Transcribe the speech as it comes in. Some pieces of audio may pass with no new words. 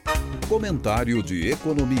Comentário de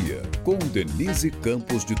Economia, com Denise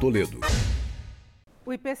Campos de Toledo.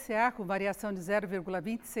 O IPCA, com variação de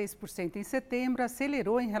 0,26% em setembro,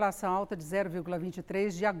 acelerou em relação à alta de 0,23%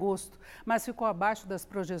 de agosto, mas ficou abaixo das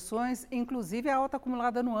projeções, inclusive a alta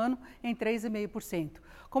acumulada no ano em 3,5%.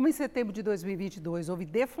 Como em setembro de 2022 houve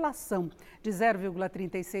deflação de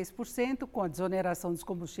 0,36%, com a desoneração dos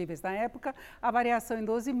combustíveis na época, a variação em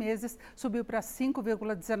 12 meses subiu para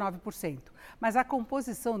 5,19%. Mas a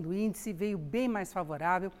composição do índice veio bem mais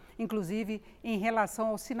favorável, inclusive em relação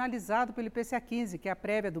ao sinalizado pelo IPCA 15, que é a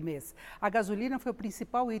prévia do mês. A gasolina foi o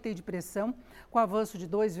principal item de pressão, com avanço de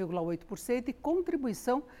 2,8% e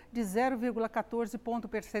contribuição de 0,14 ponto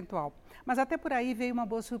percentual. Mas até por aí veio uma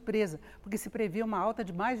boa surpresa, porque se previa uma alta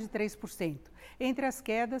de mais de 3%. Entre as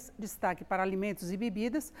quedas, destaque para alimentos e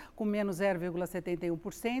bebidas, com menos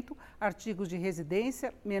 0,71%, artigos de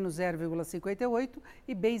residência, menos 0,58%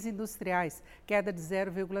 e bens industriais, queda de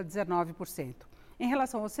 0,19%. Em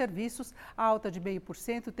relação aos serviços, a alta de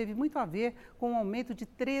 0,5% teve muito a ver com o aumento de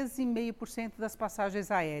 13,5% das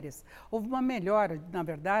passagens aéreas. Houve uma melhora, na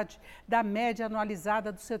verdade, da média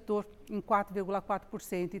anualizada do setor, em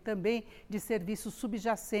 4,4%, e também de serviços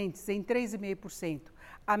subjacentes, em 3,5%.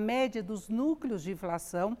 A média dos núcleos de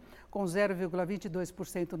inflação, com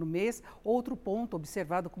 0,22% no mês, outro ponto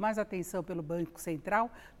observado com mais atenção pelo Banco Central,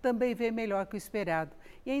 também veio melhor que o esperado.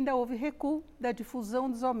 E ainda houve recuo da difusão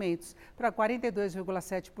dos aumentos para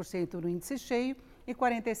 42,7% no índice cheio e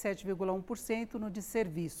 47,1% no de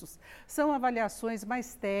serviços. São avaliações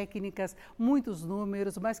mais técnicas, muitos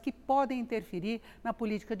números, mas que podem interferir na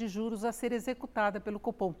política de juros a ser executada pelo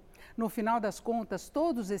Copom. No final das contas,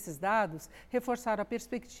 todos esses dados reforçaram a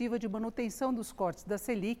perspectiva de manutenção dos cortes da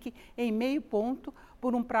Selic em 0,5 ponto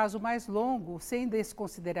por um prazo mais longo, sem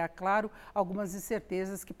desconsiderar, claro, algumas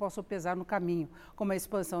incertezas que possam pesar no caminho, como a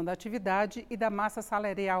expansão da atividade e da massa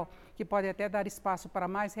salarial, que pode até dar espaço para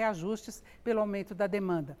mais reajustes pelo aumento da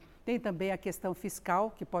demanda. Tem também a questão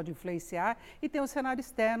fiscal, que pode influenciar, e tem o cenário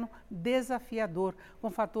externo desafiador,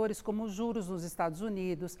 com fatores como os juros nos Estados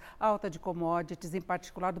Unidos, alta de commodities, em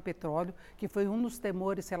particular do petróleo, que foi um dos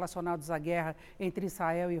temores relacionados à guerra entre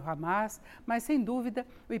Israel e o Hamas, mas, sem dúvida,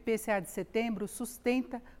 o IPCA de setembro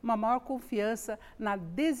sustenta uma maior confiança na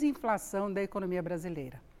desinflação da economia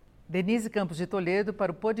brasileira. Denise Campos de Toledo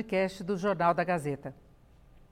para o podcast do Jornal da Gazeta.